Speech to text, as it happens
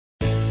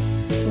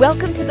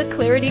Welcome to the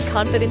Clarity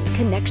Confidence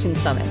Connection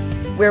Summit,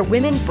 where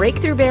women break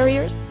through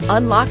barriers,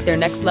 unlock their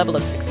next level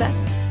of success,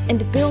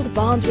 and build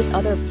bonds with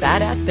other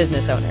badass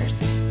business owners.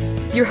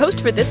 Your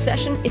host for this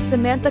session is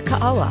Samantha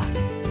Ka'awa.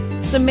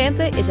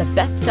 Samantha is a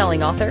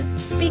best-selling author,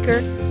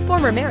 speaker,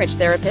 former marriage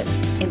therapist,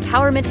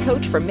 empowerment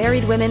coach for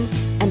married women,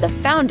 and the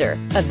founder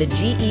of the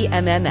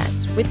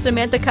GEMMS with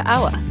Samantha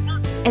Ka'awa,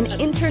 an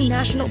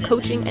international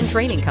coaching and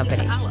training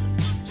company.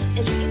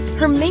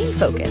 Her main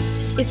focus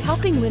is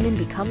helping women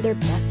become their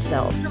best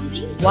selves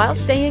while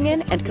staying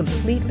in and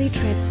completely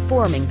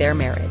transforming their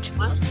marriage.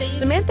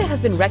 Samantha has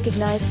been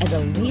recognized as a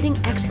leading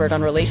expert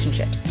on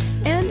relationships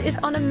and is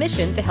on a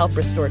mission to help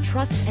restore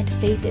trust and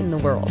faith in the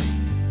world.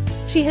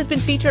 She has been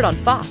featured on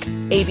Fox,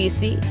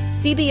 ABC,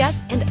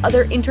 CBS, and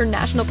other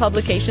international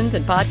publications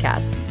and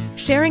podcasts,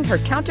 sharing her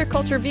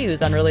counterculture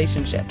views on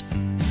relationships.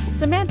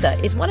 Samantha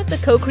is one of the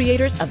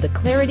co-creators of the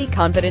Clarity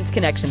Confidence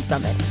Connection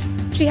Summit.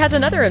 She has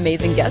another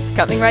amazing guest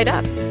coming right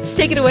up.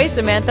 Take it away,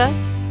 Samantha.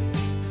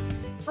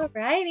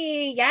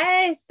 Alrighty,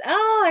 yes.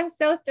 Oh, I'm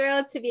so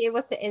thrilled to be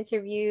able to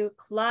interview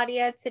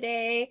Claudia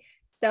today.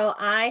 So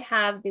I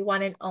have the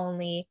one and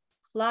only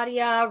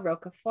Claudia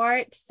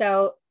Rocafort.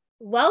 So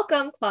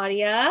welcome,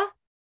 Claudia.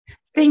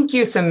 Thank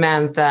you,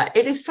 Samantha.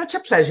 It is such a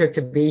pleasure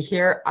to be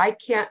here. I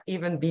can't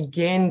even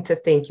begin to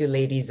thank you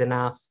ladies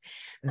enough.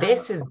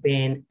 This has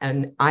been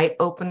an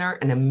eye-opener,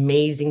 an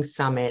amazing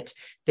summit.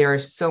 There are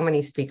so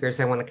many speakers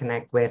I want to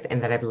connect with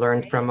and that I've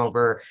learned from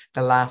over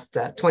the last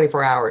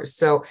 24 hours.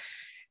 So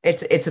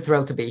it's a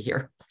thrill to be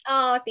here.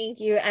 Oh,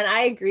 thank you. And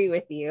I agree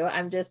with you.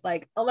 I'm just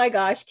like, oh my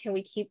gosh, can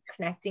we keep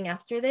connecting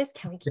after this?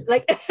 Can we keep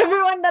like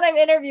everyone that I'm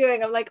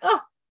interviewing? I'm like, oh,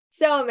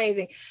 so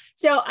amazing.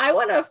 So I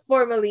want to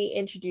formally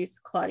introduce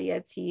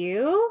Claudia to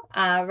you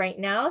right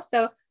now.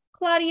 So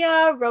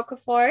Claudia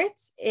Rocafort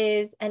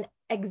is an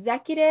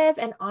executive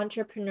and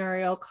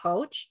entrepreneurial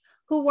coach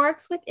who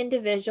works with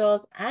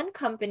individuals and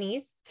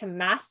companies to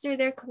master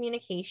their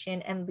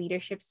communication and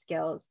leadership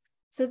skills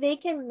so they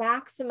can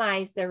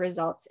maximize their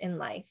results in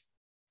life.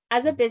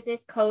 As a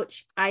business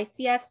coach,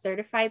 ICF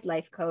certified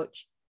life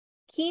coach,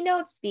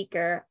 keynote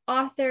speaker,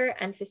 author,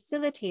 and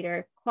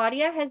facilitator,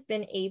 Claudia has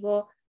been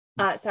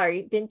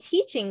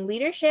teaching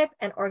leadership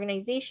and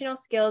organizational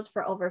skills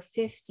for over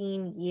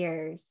 15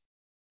 years.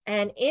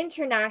 An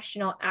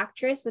international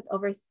actress with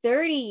over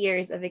 30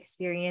 years of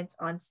experience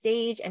on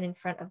stage and in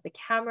front of the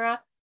camera,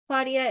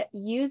 Claudia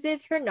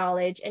uses her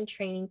knowledge and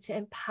training to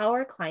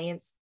empower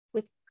clients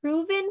with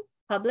proven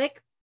public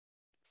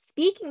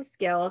speaking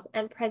skills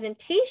and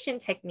presentation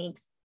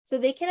techniques so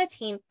they can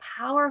attain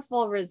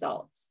powerful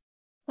results.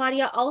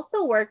 Claudia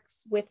also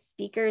works with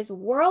speakers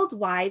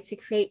worldwide to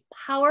create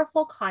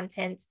powerful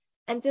content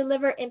and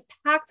deliver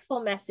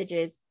impactful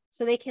messages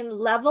so they can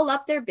level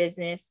up their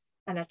business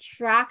and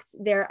attract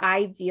their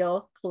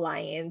ideal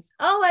clients.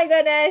 Oh my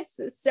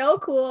goodness, so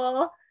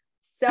cool.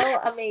 So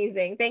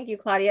amazing. Thank you,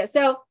 Claudia.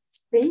 So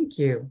thank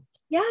you.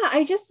 Yeah,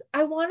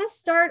 I want to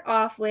start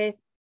off with,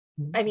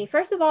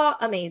 first of all,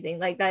 amazing.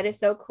 Like that is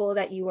so cool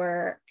that you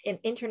are an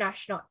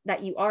international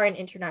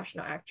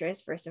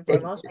actress, first and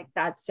foremost. Like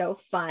that's so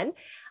fun.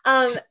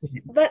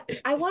 But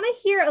I want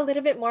to hear a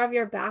little bit more of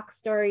your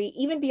backstory,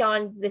 even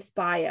beyond this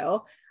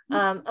bio,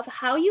 of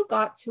how you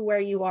got to where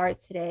you are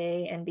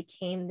today and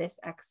became this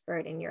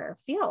expert in your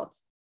field.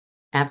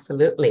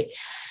 Absolutely.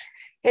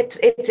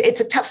 It's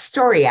a tough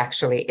story,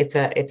 actually. It's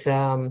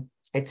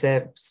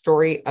a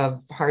story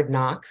of hard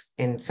knocks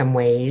in some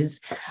ways.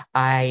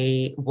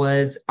 I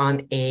was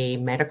on a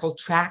medical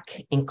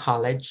track in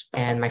college,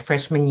 and my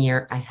freshman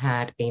year, I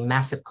had a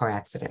massive car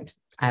accident.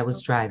 I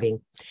was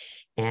driving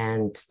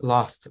and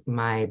lost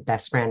my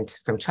best friend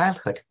from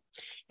childhood.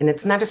 And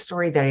it's not a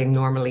story that I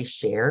normally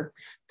share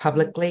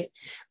publicly,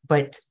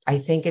 but I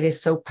think it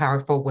is so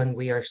powerful when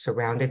we are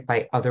surrounded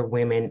by other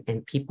women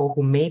and people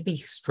who may be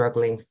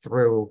struggling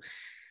through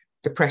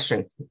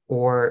depression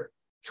or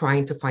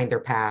trying to find their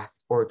path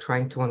or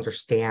trying to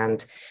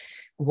understand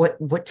what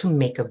to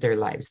make of their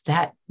lives.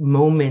 That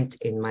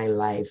moment in my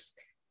life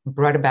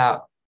brought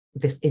about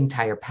this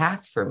entire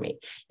path for me.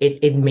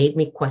 It made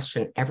me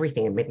question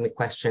everything. It made me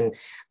question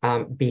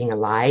being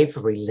alive,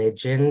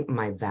 religion,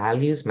 my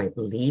values, my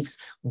beliefs,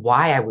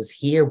 why I was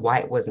here, why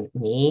it wasn't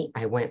me.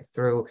 I went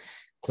through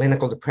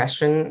clinical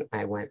depression.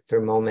 I went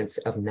through moments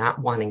of not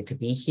wanting to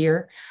be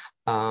here.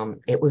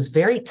 It was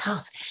very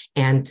tough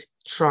and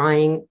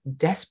trying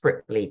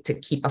desperately to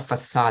keep a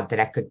facade that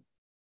I could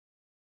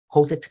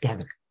hold it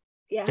together.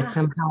 Yeah. That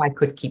somehow I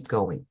could keep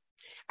going.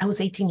 I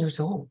was 18 years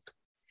old.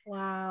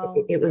 Wow.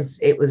 It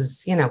was,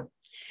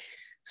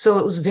 so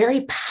it was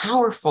very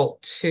powerful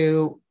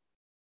to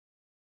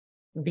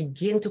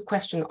begin to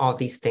question all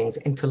these things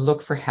and to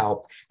look for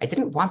help. I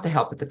didn't want the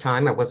help at the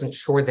time. I wasn't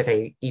sure that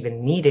I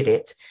even needed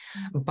it,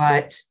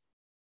 but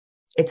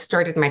it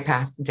started my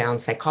path down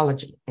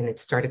psychology, and it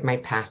started my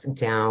path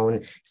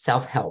down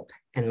self-help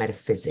and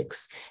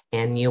metaphysics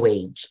and new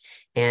age.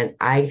 And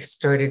I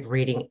started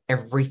reading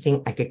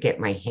everything I could get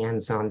my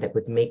hands on that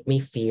would make me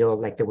feel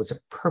like there was a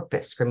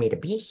purpose for me to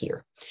be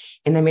here.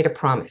 And I made a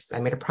promise. I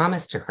made a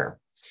promise to her.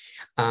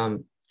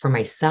 for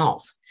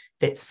myself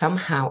that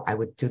somehow I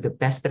would do the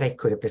best that I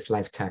could of this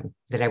lifetime,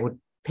 that I would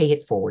pay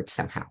it forward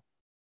somehow.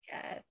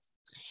 Yes.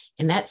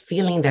 And that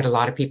feeling that a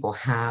lot of people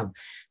have,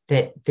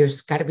 that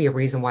there's got to be a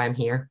reason why I'm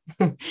here.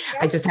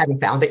 I just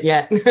haven't found it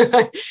yet.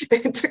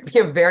 It took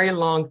me a very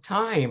long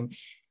time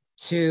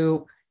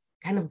to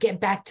kind of get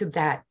back to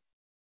that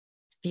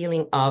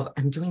feeling of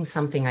I'm doing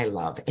something I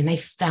love. And I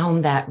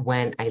found that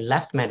when I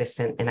left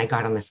medicine and I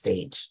got on the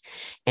stage.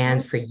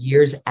 And for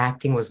years,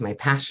 acting was my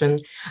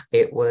passion.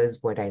 It was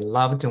what I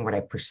loved and what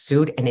I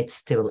pursued, and it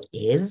still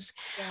is.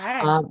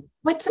 Yeah.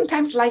 But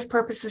sometimes life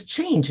purposes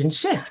change and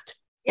shift.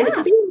 And it Yeah.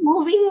 can be a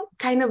moving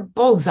kind of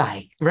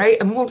bullseye,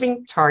 right? A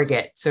moving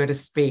target, so to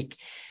speak.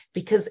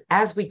 Because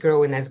as we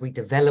grow and as we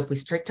develop, we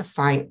start to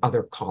find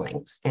other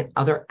callings and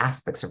other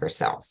aspects of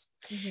ourselves.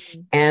 Mm-hmm.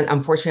 And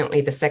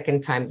unfortunately, the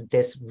second time that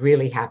this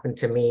really happened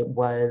to me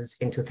was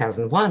in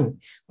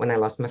 2001 when I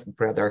lost my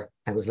brother.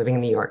 I was living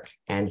in New York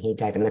and he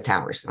died in the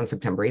towers on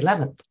September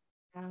 11th.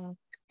 Wow.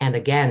 And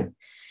again,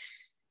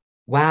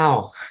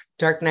 wow,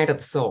 dark night of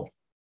the soul.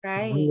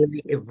 Right.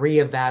 Really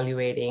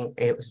reevaluating,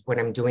 it was what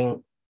I'm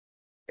doing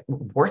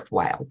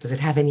worthwhile? Does it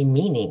have any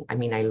meaning? I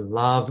mean, I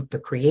love the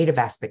creative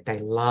aspect. I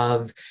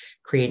love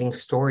creating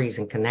stories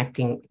and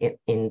connecting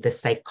in the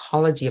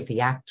psychology of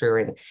the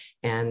actor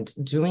and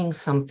doing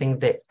something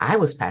that I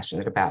was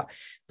passionate about.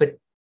 But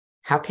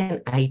how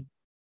can I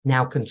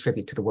now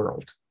contribute to the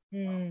world?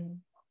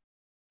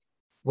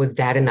 Was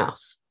that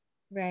enough?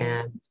 Right.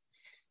 And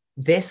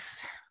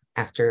this,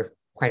 after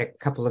quite a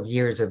couple of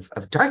years of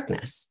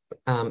darkness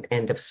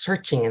and of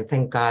searching, and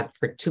thank God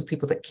for two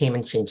people that came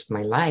and changed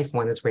my life.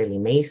 One is Rayleigh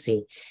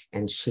Macy,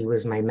 and she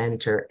was my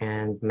mentor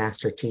and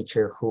master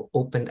teacher who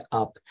opened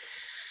up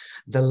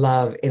the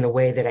love in a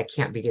way that I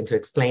can't begin to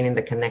explain, in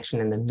the connection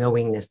and the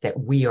knowingness that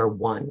we are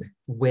one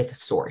with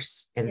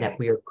Source and that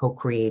we are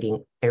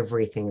co-creating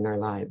everything in our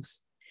lives.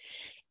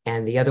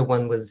 And the other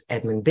one was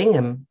Edmund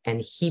Bingham,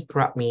 and he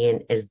brought me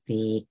in as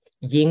the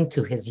yin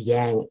to his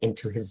yang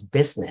into his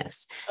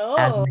business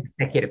as an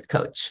executive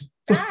coach.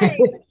 Nice.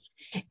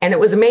 And it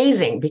was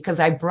amazing because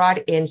I brought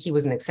in, he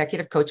was an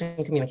executive coach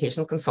and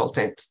communications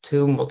consultant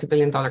to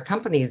multi-billion-dollar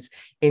companies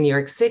in New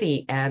York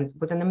City, and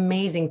with an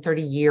amazing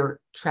 30-year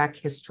track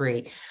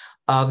history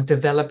of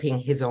developing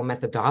his own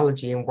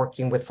methodology and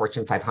working with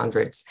Fortune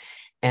 500s.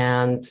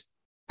 And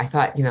I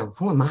thought,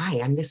 who am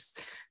I? I'm this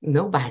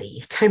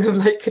nobody, kind of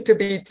like to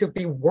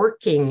be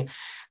working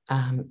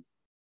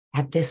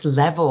at this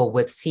level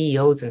with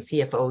CEOs and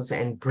CFOs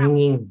and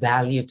bringing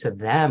value to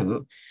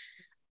them.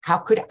 How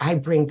could I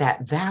bring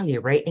that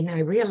value, right? And I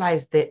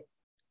realized that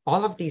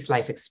all of these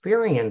life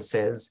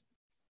experiences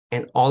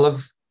and all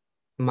of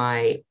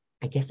my,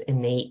 I guess,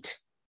 innate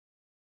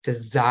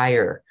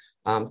desire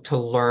to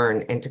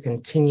learn and to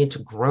continue to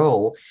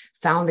grow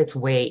found its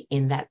way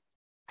in that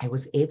I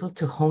was able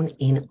to hone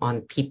in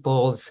on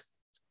people's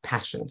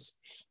passions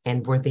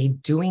and were they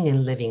doing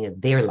and living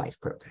their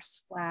life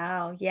purpose.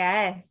 Wow.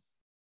 Yes.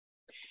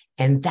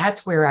 And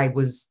that's where I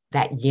was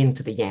that yin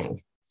to the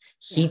yang.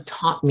 He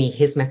taught me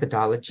his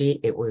methodology.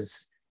 It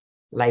was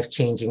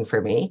life-changing for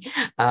me.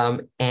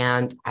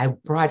 And I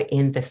brought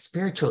in the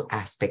spiritual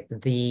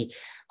aspect, the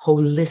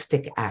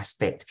holistic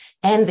aspect,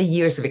 and the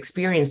years of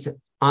experience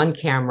on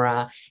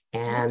camera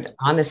and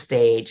on the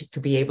stage to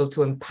be able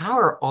to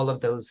empower all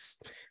of those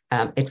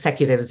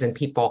executives and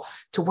people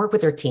to work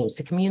with their teams,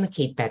 to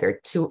communicate better,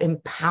 to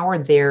empower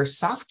their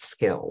soft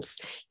skills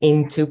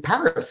into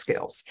power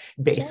skills,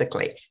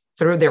 basically,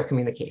 through their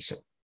communication.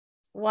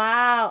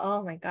 Wow.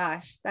 Oh my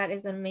gosh. That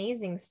is an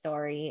amazing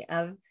story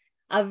of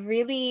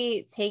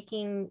really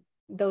taking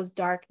those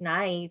dark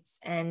nights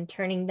and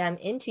turning them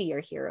into your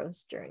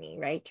hero's journey,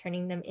 right?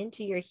 Turning them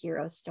into your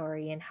hero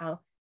story, and how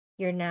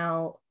you're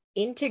now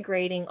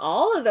integrating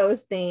all of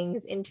those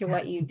things into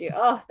what you do.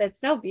 Oh, that's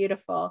so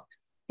beautiful.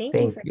 Thank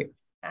you for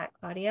that,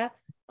 Claudia.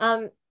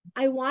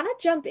 I want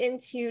to jump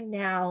into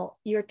now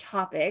your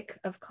topic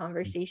of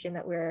conversation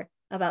that we're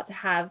about to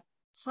have.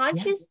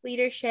 Conscious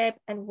leadership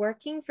and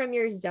working from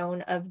your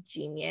zone of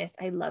genius.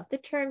 I love the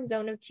term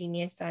zone of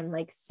genius. So I'm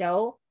like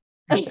so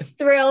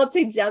thrilled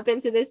to jump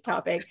into this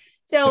topic.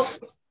 So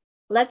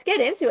let's get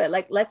into it.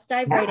 Like, let's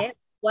dive right in.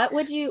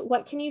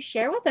 What can you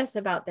share with us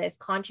about this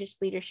conscious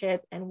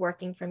leadership and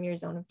working from your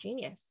zone of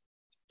genius?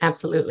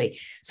 Absolutely.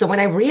 So when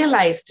I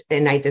realized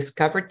and I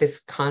discovered this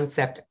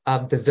concept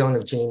of the zone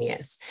of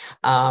genius,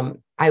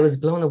 I was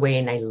blown away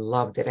and I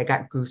loved it. I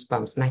got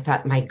goosebumps and I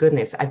thought, my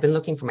goodness, I've been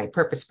looking for my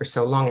purpose for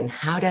so long, and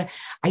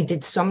I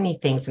did so many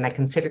things, and I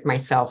considered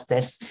myself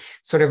this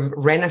sort of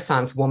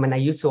Renaissance woman. I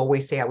used to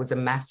always say I was a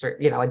master,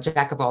 a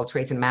jack of all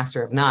trades and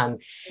master of none.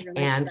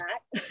 And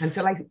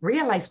until I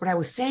realized what I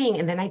was saying.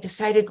 And then I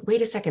decided,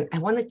 wait a second, I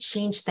want to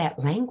change that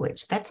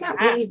language. That's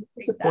not really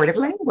supportive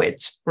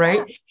language,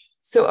 right? Yeah.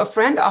 So a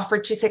friend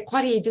offered, she said,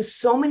 Claudia, you do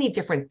so many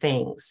different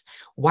things.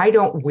 Why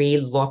don't we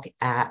look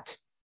at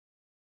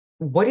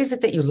what is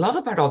it that you love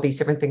about all these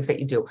different things that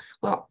you do?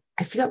 Well,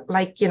 I feel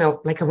like,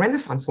 like a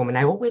Renaissance woman.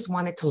 I always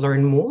wanted to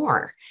learn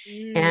more.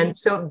 Mm, And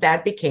so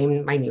that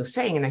became my new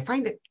saying, and I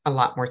find it a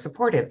lot more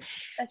supportive.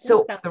 that's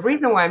So awesome. the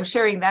reason why I'm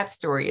sharing that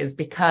story is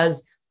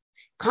because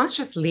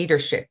conscious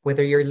leadership,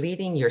 whether you're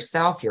leading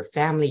yourself, your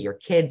family, your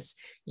kids,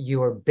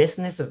 your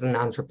business as an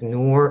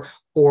entrepreneur,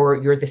 or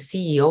you're the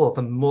CEO of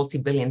a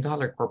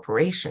multi-billion-dollar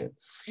corporation,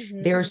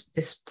 Hmm. there's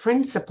this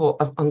principle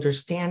of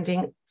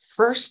understanding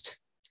first,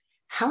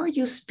 how are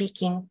you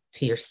speaking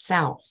to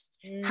yourself?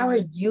 How are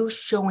Mm, you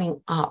showing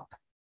up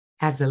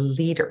as a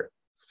leader?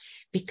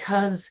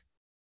 Because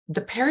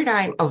the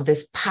paradigm of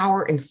this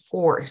power and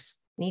force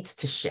needs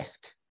to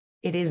shift.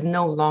 It is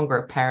no longer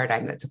a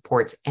paradigm that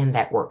supports and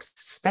that works,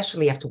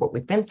 especially after what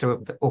we've been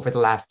through over the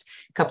last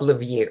couple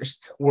of years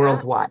yeah.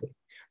 worldwide,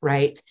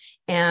 right?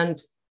 And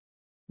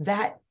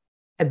that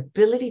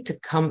ability to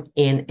come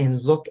in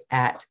and look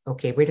at,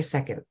 okay, wait a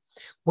second.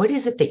 What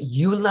is it that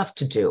you love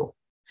to do?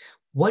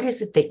 What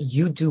is it that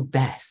you do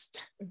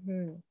best?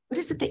 Hmm. What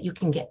is it that you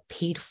can get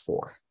paid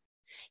for?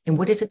 And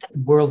what is it that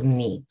the world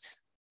needs?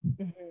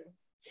 Hmm.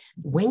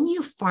 When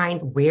you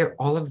find where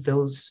all of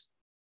those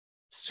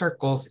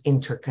circles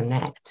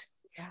interconnect,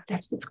 Yeah.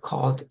 that's what's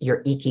called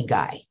your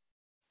ikigai,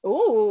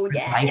 Oh, your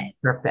yeah. life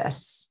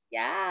purpose.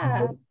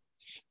 Yeah. Right?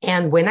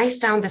 And when I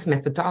found this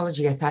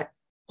methodology, I thought,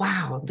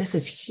 wow, this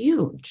is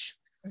huge.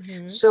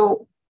 Hmm.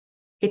 So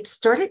it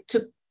started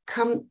to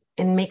come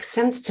and make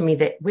sense to me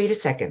that, wait a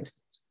second,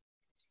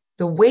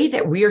 the way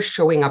that we are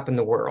showing up in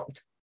the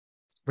world,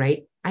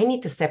 right? I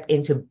need to step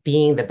into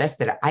being the best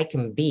that I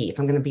can be if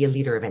I'm going to be a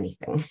leader of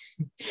anything.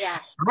 Yeah.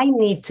 I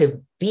need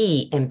to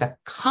be and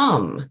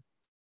become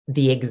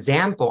the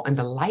example and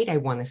the light I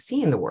want to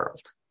see in the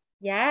world.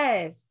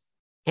 Yes.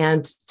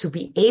 And to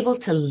be able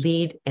to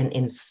lead and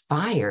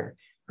inspire,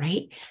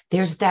 right?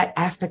 There's that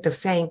aspect of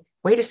saying,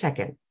 wait a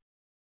second,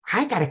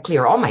 I got to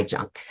clear all my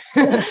junk.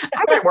 I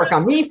got to work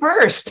on me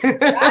first.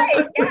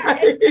 Right. Yeah.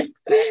 Right?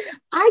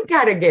 I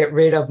got to get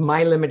rid of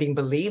my limiting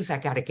beliefs. I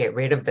got to get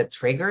rid of the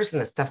triggers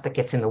and the stuff that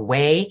gets in the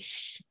way.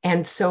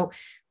 And so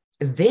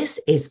this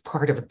is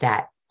part of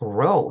that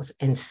growth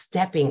and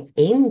stepping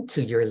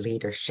into your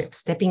leadership,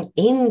 stepping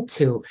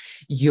into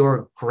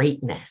your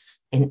greatness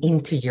and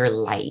into your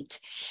light.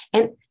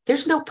 And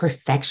there's no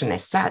perfection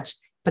as such,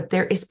 but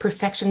there is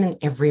perfection in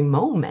every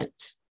moment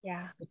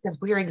Yeah. because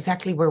we are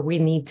exactly where we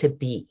need to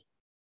be.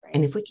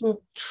 And Right. if we can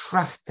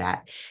trust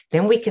that,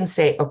 then we can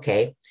say,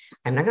 okay,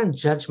 I'm not going to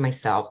judge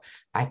myself.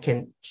 I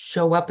can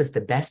show up as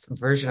the best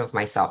version of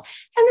myself.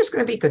 And there's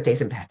going to be good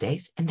days and bad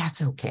days, and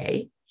that's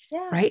okay,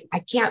 Yeah. right? I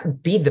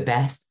can't be the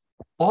best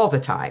all the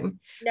time.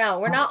 No,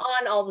 we're Uh, not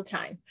on all the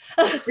time.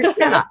 we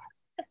cannot,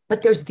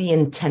 but there's the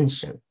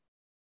intention.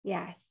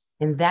 Yes.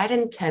 And that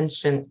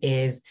intention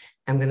is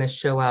I'm going to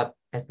show up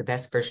as the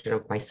best version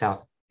of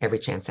myself every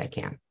chance I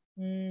can.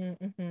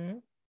 Mm-hmm.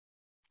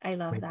 I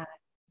love Right? that.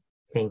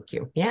 Thank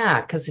you. Yeah,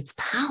 because it's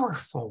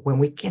powerful when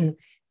we can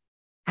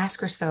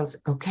ask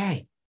ourselves,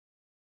 okay,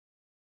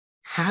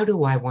 how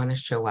do I want to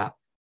show up?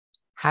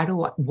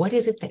 What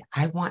is it that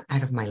I want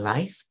out of my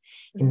life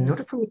in Hmm.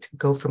 order for me to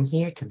go from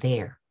here to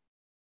there,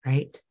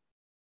 right?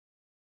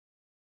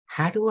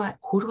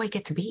 Who do I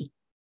get to be?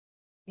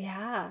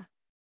 Yeah.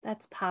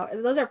 That's power.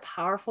 Those are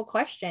powerful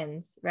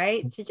questions,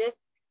 right? To just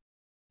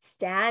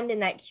stand in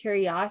that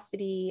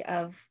curiosity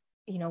of,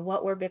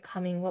 what we're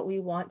becoming, what we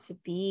want to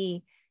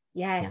be.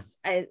 Yes.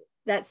 Yeah.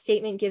 That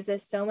statement gives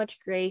us so much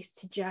grace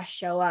to just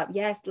show up.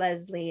 Yes,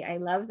 Leslie, I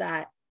love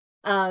that.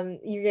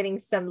 You're getting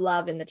some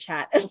love in the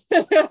chat.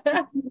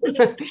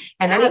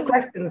 And any Um,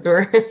 questions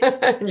were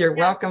you're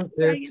Yeah, welcome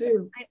to right.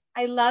 too.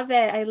 I love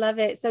it. I love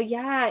it. So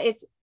yeah,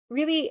 it's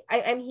really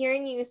I'm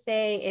hearing you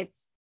say it's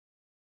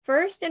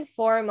first and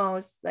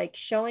foremost like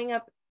showing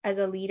up as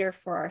a leader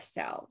for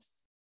ourselves,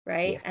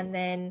 right? Yeah. And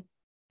then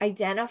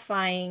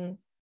identifying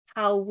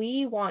how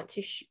we want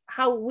to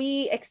how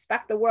we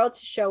expect the world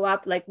to show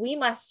up, like we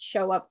must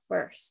show up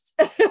first.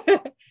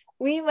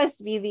 We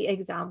must be the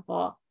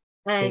example.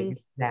 And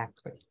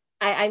Exactly.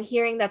 I'm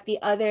hearing that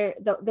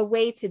the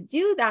way to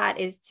do that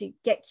is to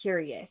get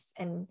curious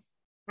and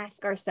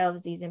ask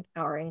ourselves these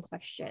empowering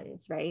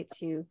questions, right?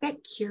 To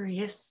Get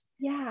curious.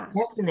 yeah.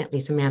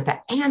 Definitely,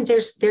 Samantha. And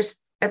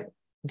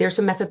there's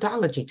a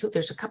methodology too.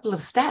 There's a couple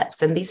of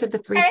steps, and these are the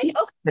three Okay.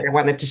 secrets that I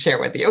wanted to share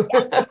with you.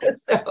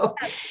 So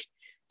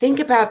think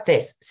about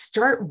this.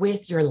 Start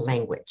with your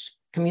language.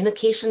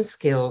 Communication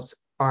skills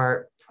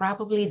are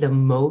probably the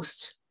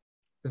most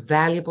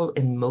valuable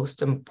and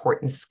most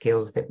important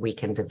skills that we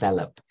can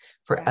develop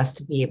for Yeah. us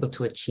to be able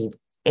to achieve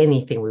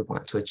anything we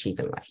want to achieve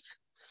in life.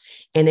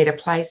 And it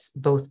applies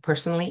both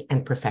personally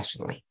and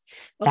professionally.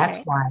 That's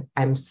Okay. why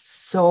I'm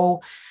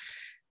so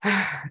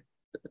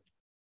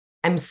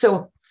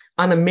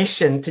on a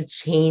mission to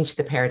change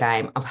the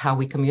paradigm of how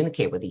we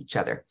communicate with each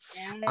other.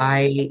 Yes.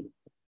 I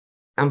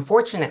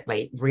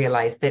unfortunately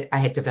realized that I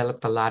had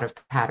developed a lot of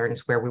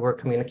patterns where we were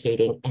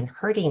communicating and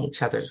hurting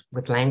each other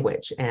with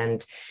language.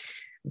 And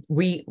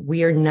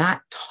we are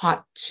not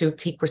taught to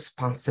take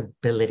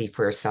responsibility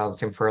for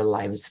ourselves and for our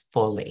lives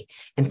fully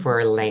and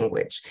for our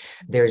language.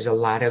 There's a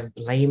lot of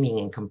blaming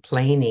and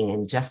complaining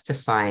and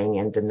justifying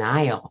and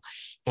denial.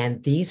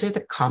 And these are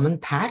the common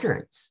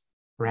patterns,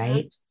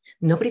 right?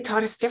 Nobody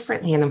taught us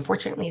differently. And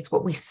unfortunately, it's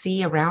what we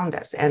see around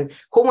us. And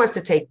who wants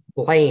to take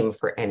blame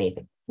for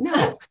anything?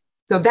 No.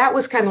 So that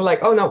was kind of like,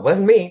 oh, no, it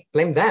wasn't me.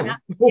 Blame them.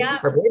 Yeah.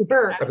 Or blame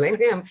her or blame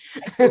him.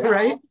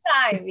 Right?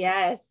 Time.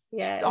 Yes.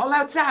 It's all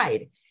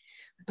outside.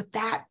 But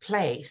that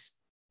place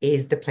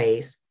is the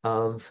place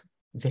of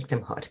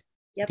victimhood.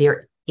 Yep.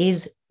 There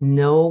is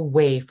no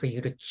way for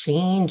you to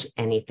change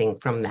anything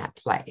from that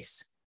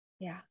place.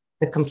 Yeah.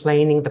 The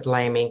complaining, the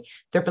blaming,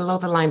 they're below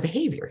the line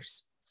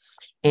behaviors.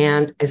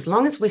 And as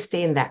long as we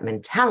stay in that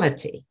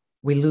mentality,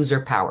 we lose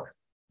our power.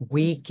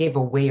 We give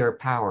away our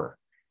power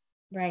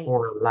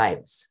for our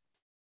lives.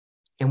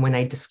 And when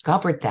I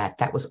discovered that,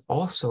 that was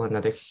also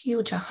another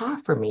huge aha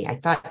for me. I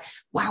thought,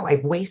 wow,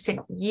 I've wasted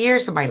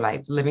years of my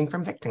life living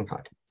from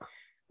victimhood.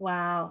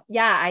 Wow.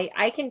 Yeah,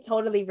 I can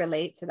totally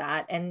relate to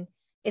that. And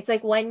it's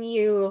like when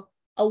you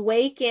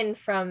awaken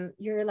from,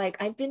 you're like,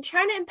 I've been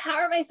trying to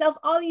empower myself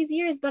all these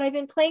years, but I've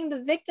been playing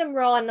the victim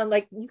role. And I'm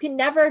like, you can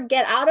never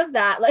get out of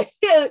that. Like,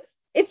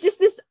 it's just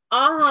this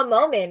aha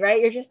moment,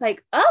 right? You're just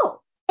like,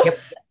 oh, yep.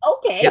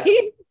 okay. Yep.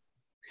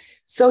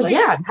 So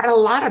yeah, I've had a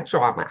lot of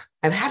trauma.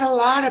 I've had a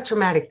lot of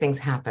traumatic things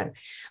happen.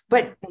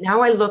 But now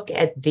I look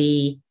at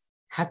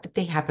how did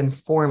they happen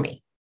for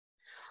me?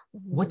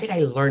 What did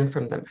I learn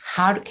from them?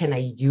 How can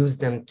I use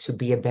them to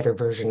be a better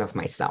version of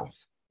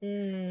myself?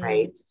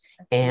 Right?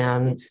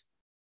 And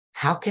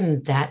how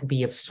can that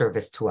be of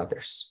service to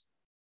others?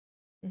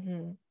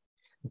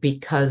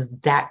 Because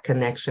that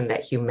connection,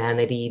 that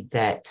humanity,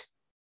 that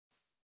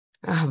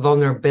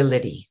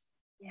vulnerability,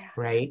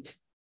 right,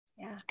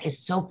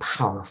 is so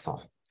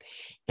powerful.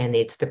 And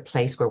it's the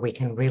place where we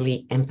can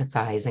really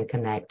empathize and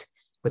connect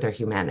with our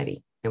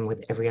humanity and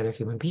with every other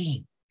human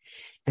being.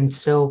 And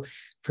so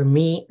for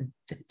me,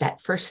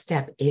 that first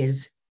step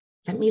is,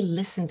 let me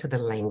listen to the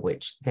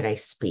language that I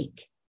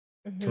speak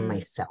to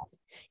myself.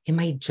 Am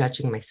I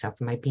judging myself?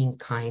 Am I being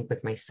kind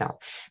with myself?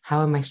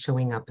 How am I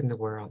showing up in the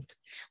world?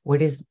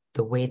 What is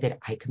the way that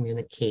I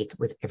communicate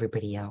with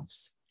everybody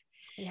else?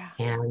 Yeah.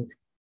 And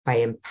by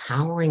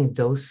empowering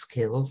those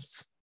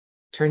skills,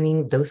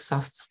 turning those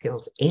soft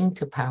skills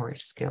into power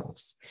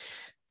skills,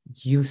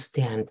 you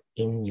stand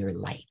in your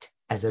light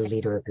as a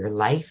leader of your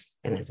life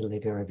and as a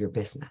leader of your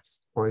business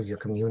or your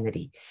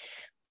community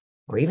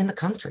or even the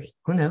country.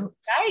 Who knows?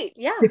 Right.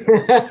 Yeah.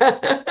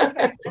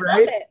 I love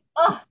it.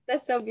 Oh,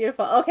 that's so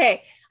beautiful.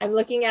 Okay. I'm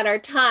looking at our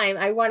time.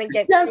 I want to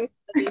get through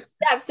these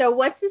steps. So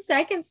what's the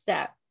second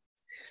step?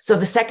 So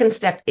the second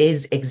step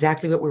is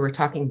exactly what we were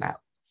talking about.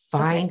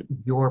 Find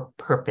your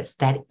purpose,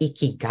 that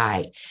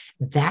ikigai,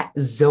 that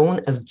zone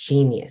of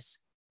genius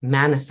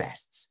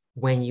manifests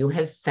when you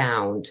have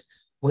found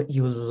what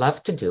you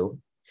love to do,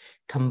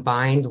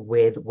 combined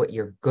with what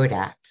you're good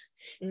at,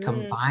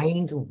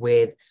 combined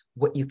with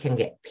what you can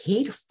get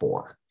paid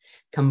for,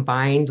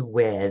 combined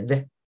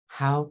with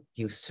how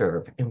you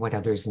serve and what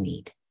others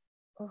need.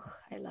 Oh,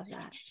 I love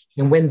that.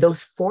 And when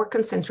those four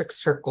concentric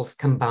circles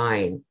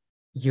combine,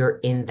 you're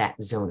in that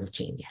zone of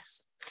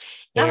genius.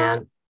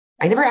 And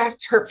I never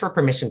asked her for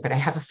permission, but I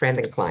have a friend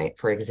and client,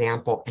 for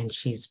example, and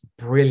she's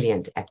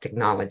brilliant at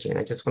technology. And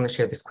I just want to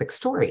share this quick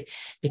story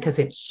because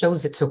it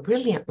shows it so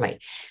brilliantly.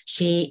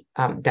 She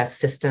does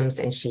systems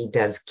and she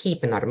does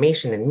keep and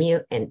automation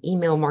and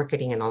email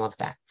marketing and all of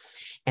that.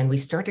 And we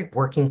started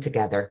working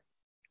together.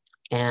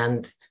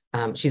 And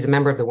she's a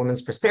member of the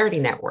Women's Prosperity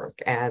Network,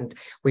 and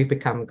we've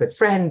become good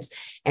friends.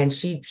 And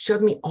she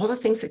showed me all the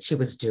things that she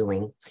was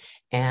doing.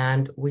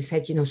 And we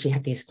said, she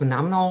had these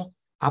phenomenal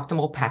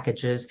optimal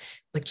packages,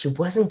 but she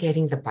wasn't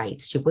getting the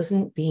bites. She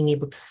wasn't being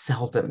able to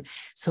sell them.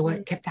 So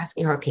I kept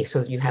asking her, okay,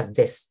 so you have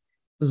this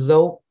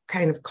low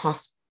kind of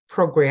cost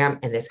program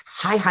and this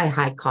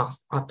high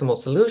cost optimal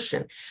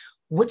solution.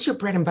 What's your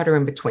bread and butter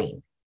in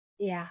between?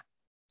 Yeah.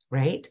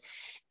 Right.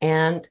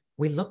 And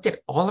we looked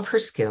at all of her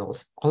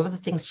skills, all of the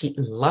things she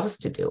loves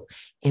to do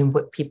and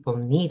what people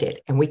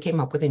needed. And we came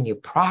up with a new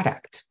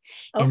product.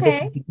 Okay. And this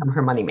has become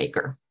her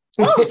moneymaker.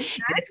 Oh,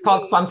 and it's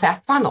called Fun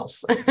Fast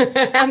Funnels.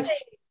 And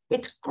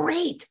it's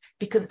great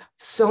because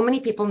so many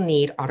people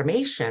need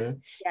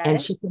automation,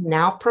 and she can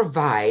now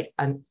provide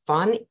a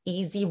fun,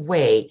 easy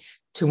way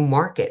to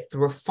market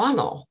through a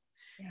funnel.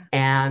 Yeah.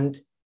 And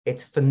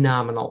it's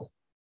phenomenal.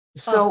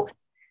 So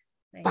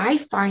by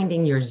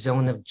finding your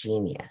zone of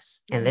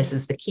genius, and this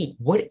is the key,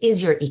 what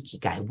is your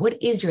ikigai?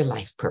 What is your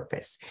life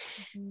purpose?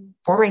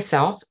 For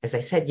myself, as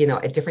I said,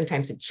 at different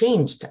times it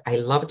changed. I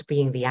loved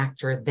being the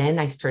actor. Then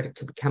I started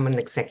to become an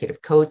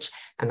executive coach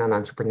and an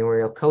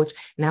entrepreneurial coach.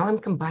 Now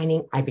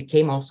I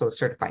became also a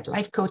certified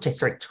life coach. I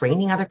started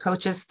training other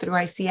coaches through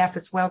ICF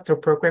as well, through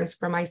programs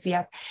from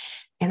ICF.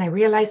 And I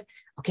realized,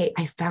 okay,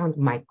 I found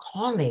my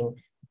calling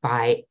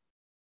by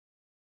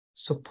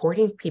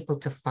supporting people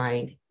to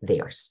find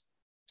theirs.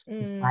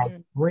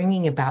 By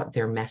bringing about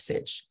their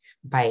message,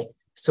 by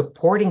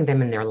supporting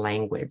them in their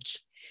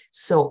language.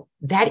 So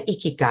that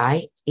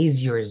ikigai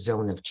is your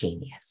zone of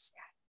genius.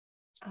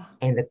 Oh.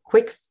 And the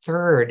quick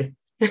third,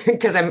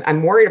 because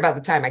I'm worried about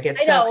the time. I get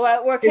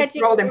we're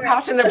catching enthralled and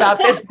passionate about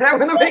this that I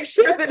want to make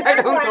sure that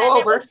I don't go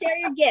over. We'll share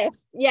your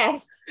gifts.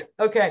 Yes.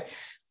 Okay.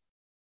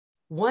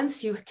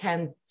 Once you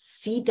can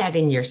see that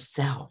in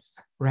yourself,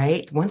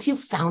 right? Once you've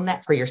found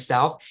that for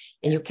yourself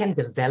and you can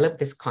develop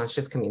this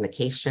conscious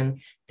communication,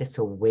 this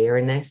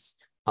awareness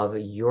of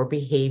your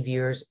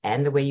behaviors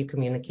and the way you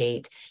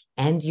communicate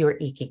and your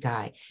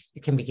ikigai,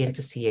 you can begin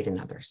to see it in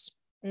others.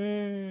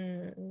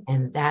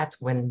 And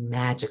that's when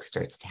magic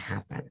starts to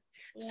happen.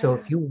 Yeah. So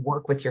if you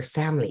work with your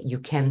family, you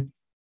can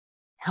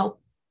help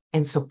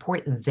and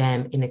support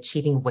them in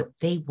achieving what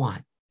they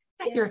want.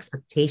 Not your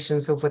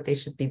expectations of what they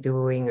should be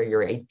doing or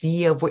your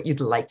idea of what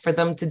you'd like for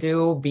them to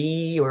do,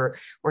 be, or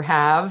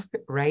have,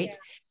 right? Yeah.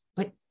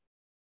 But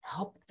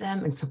help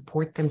them and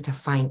support them to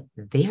find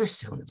their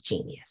zone of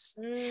genius.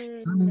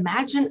 So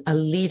imagine a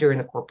leader in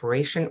a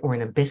corporation or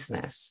in a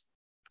business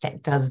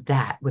that does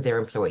that with their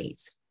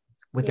employees,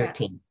 with their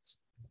teams.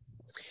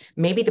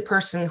 Maybe the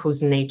person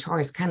who's in HR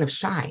is kind of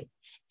shy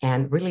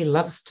and really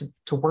loves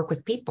to work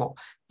with people,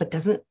 but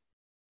doesn't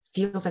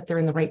feel that they're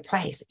in the right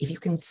place. If you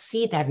can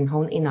see that and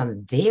hone in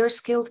on their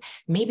skills,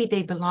 maybe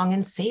they belong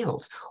in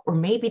sales, or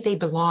maybe they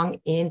belong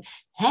in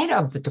head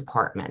of the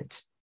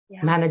department,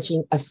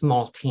 managing a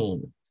small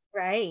team.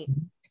 Right.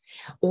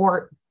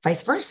 Or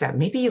vice versa.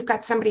 Maybe you've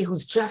got somebody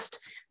who's just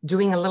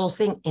doing a little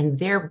thing and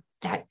they're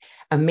that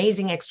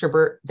amazing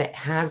extrovert that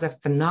has a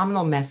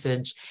phenomenal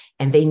message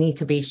and they need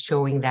to be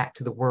showing that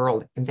to the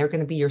world, and they're going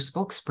to be your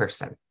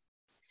spokesperson.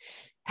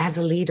 As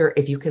a leader,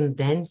 if you can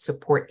then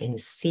support and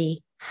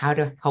see how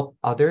to help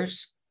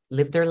others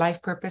live their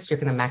life purpose, you're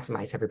going to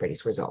maximize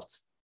everybody's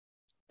results.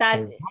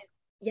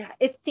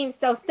 It seems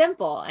so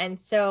simple and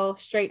so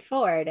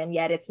straightforward, and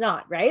yet it's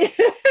not, right?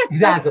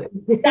 Exactly.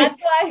 That's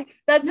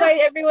why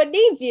everyone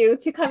needs you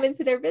to come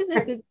into their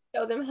businesses and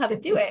show them how to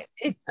do it.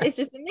 It's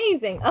just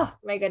amazing. Oh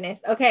my goodness.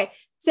 Okay.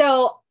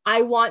 So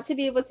I want to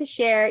be able to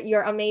share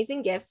your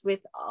amazing gifts with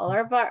all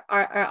of our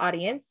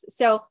audience.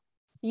 So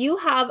you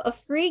have a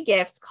free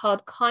gift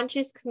called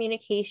Conscious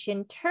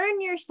Communication.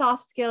 Turn your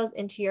soft skills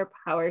into your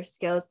power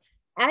skills.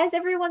 As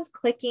everyone's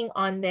clicking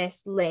on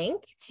this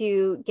link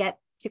to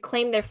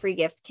claim their free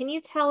gift, can you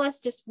tell us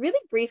just really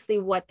briefly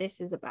what this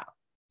is about?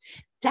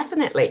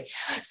 Definitely.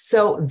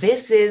 So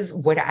this is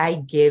what I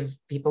give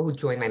people who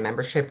join my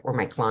membership or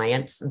my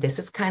clients. This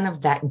is kind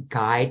of that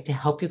guide to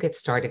help you get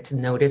started to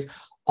notice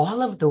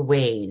all of the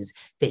ways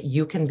that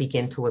you can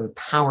begin to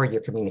empower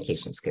your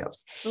communication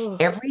skills. Ooh.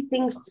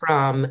 Everything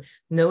from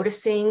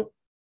noticing,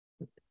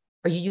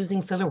 are you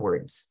using filler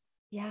words?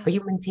 Yeah. Are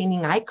you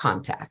maintaining eye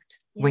contact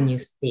when you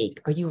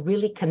speak? Are you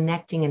really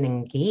connecting and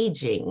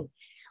engaging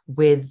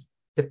with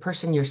the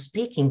person you're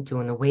speaking to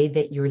in a way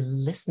that you're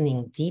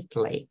listening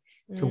deeply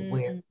to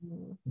where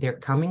they're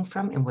coming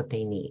from and what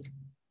they need?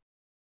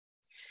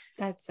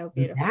 That's so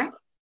beautiful.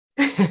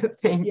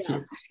 Thank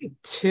you.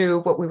 To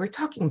what we were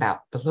talking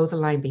about, below the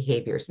line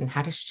behaviors, and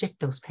how to shift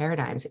those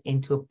paradigms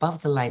into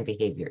above the line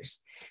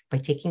behaviors by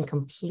taking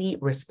complete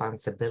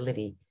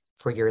responsibility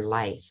for your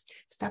life.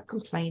 Stop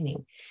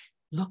complaining.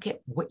 Look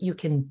at what you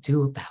can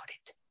do about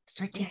it.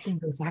 Start taking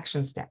those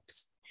action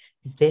steps.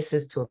 This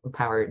is to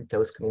empower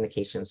those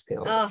communication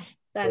skills,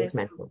 those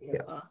mental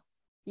skills.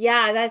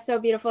 Yeah, that's so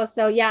beautiful.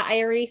 So I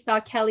already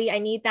saw Kelly. I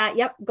need that.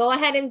 Yep. Go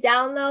ahead and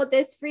download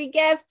this free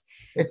gift.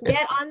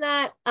 Get on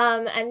that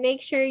and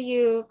make sure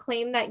you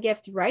claim that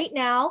gift right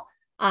now.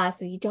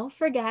 So you don't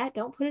forget,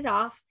 don't put it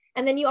off.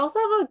 And then you also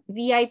have a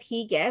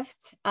VIP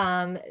gift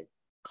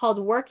called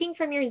Working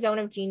from Your Zone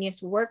of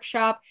Genius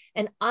Workshop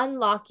and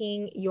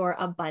Unlocking Your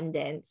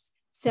Abundance.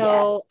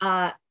 So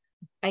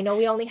I know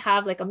we only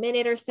have like a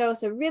minute or so.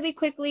 So really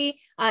quickly,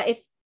 if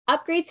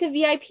upgrade to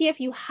VIP if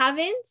you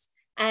haven't,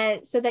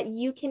 and so that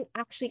you can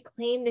actually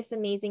claim this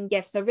amazing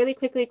gift. So really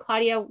quickly,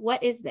 Claudia,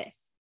 what is this?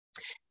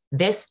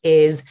 This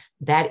is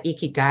that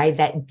ikigai,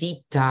 that deep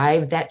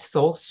dive, that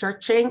soul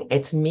searching.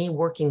 It's me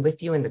working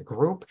with you in the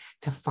group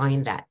to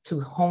find that,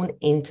 to hone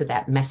into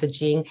that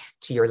messaging,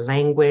 to your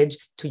language,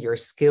 to your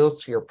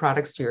skills, to your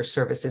products, to your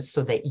services,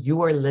 so that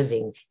you are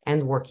living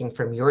and working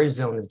from your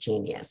zone of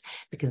genius,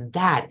 because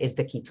that is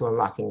the key to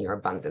unlocking your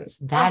abundance.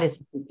 That is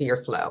the key to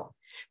your flow.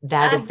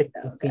 That is the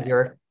key to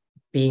your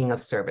being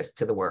of service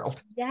to the world.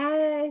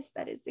 Yes,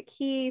 that is the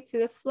key to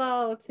the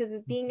flow, to the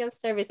being of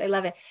service. I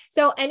love it.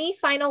 So any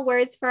final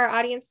words for our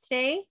audience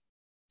today?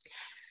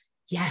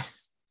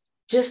 Yes,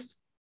 just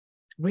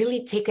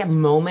really take a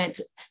moment.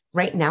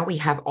 Right now we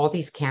have all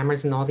these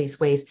cameras and all these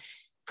ways.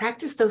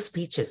 Practice those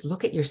speeches.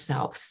 Look at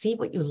yourself. See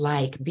what you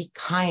like. Be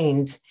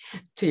kind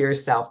to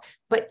yourself.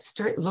 But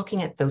start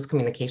looking at those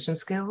communication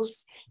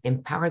skills,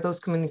 empower those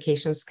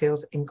communication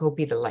skills, and go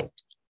be the light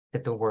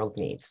that the world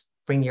needs.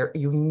 Bring your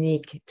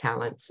unique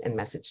talents and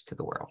message to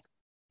the world.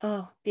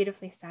 Oh,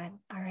 beautifully said.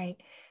 All right.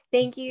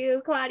 Thank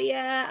you,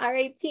 Claudia. All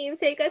right, team,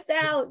 take us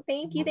out.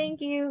 Thank you. Thank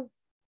you.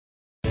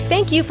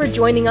 Thank you for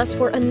joining us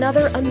for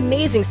another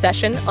amazing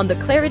session on the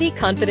Clarity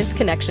Confidence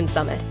Connection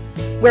Summit.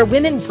 where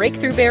women break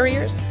through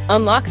barriers,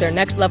 unlock their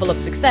next level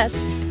of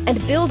success,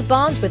 and build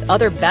bonds with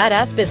other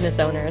badass business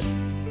owners.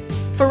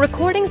 For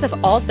recordings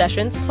of all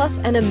sessions, plus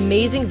an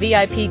amazing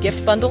VIP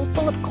gift bundle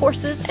full of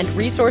courses and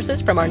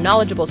resources from our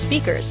knowledgeable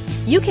speakers,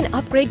 you can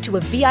upgrade to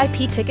a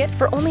VIP ticket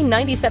for only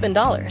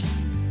 $97.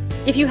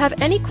 If you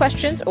have any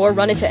questions or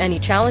run into any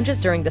challenges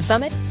during the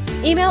summit,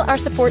 email our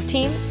support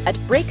team at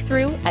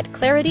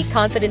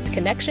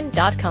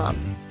breakthrough@clarityconfidenceconnection.com.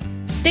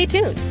 Stay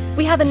tuned.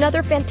 We have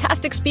another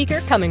fantastic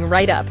speaker coming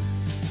right up.